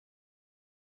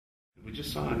We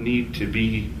just saw a need to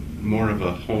be more of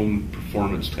a home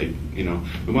performance type. We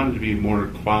wanted to be more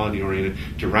quality oriented,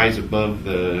 to rise above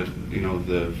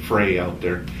the fray out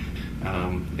there.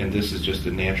 And this is just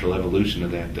a natural evolution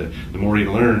of that. The more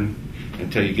you learn,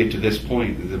 until you get to this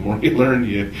point, the more you learn,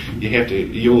 you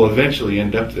will eventually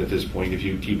end up at this point if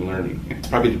you keep learning.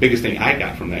 Probably the biggest thing I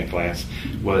got from that class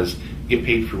was get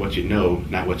paid for what you know,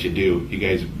 not what you do. You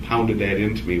guys pounded that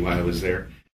into me while I was there.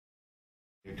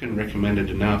 I couldn't recommend it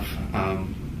enough.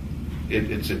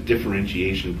 It's a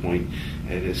differentiation point.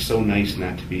 It is so nice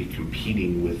not to be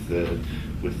competing with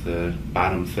the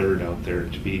bottom third out there.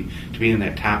 To be in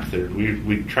that top third.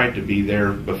 We tried to be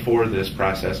there before this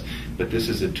process, but this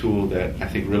is a tool that I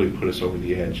think really put us over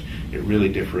the edge. It really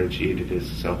differentiated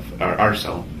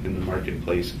ourselves in the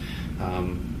marketplace.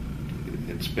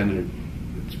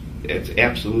 It's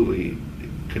absolutely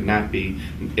could not be.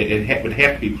 It would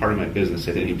have to be part of my business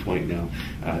at any point now.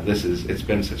 It's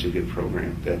been such a good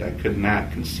program that I could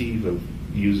not conceive of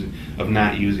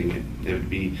not using it. It would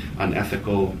be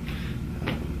unethical.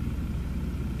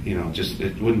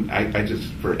 It wouldn't. I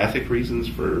just, for ethic reasons,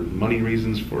 for money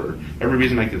reasons, for every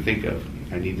reason I can think of,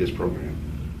 I need this program.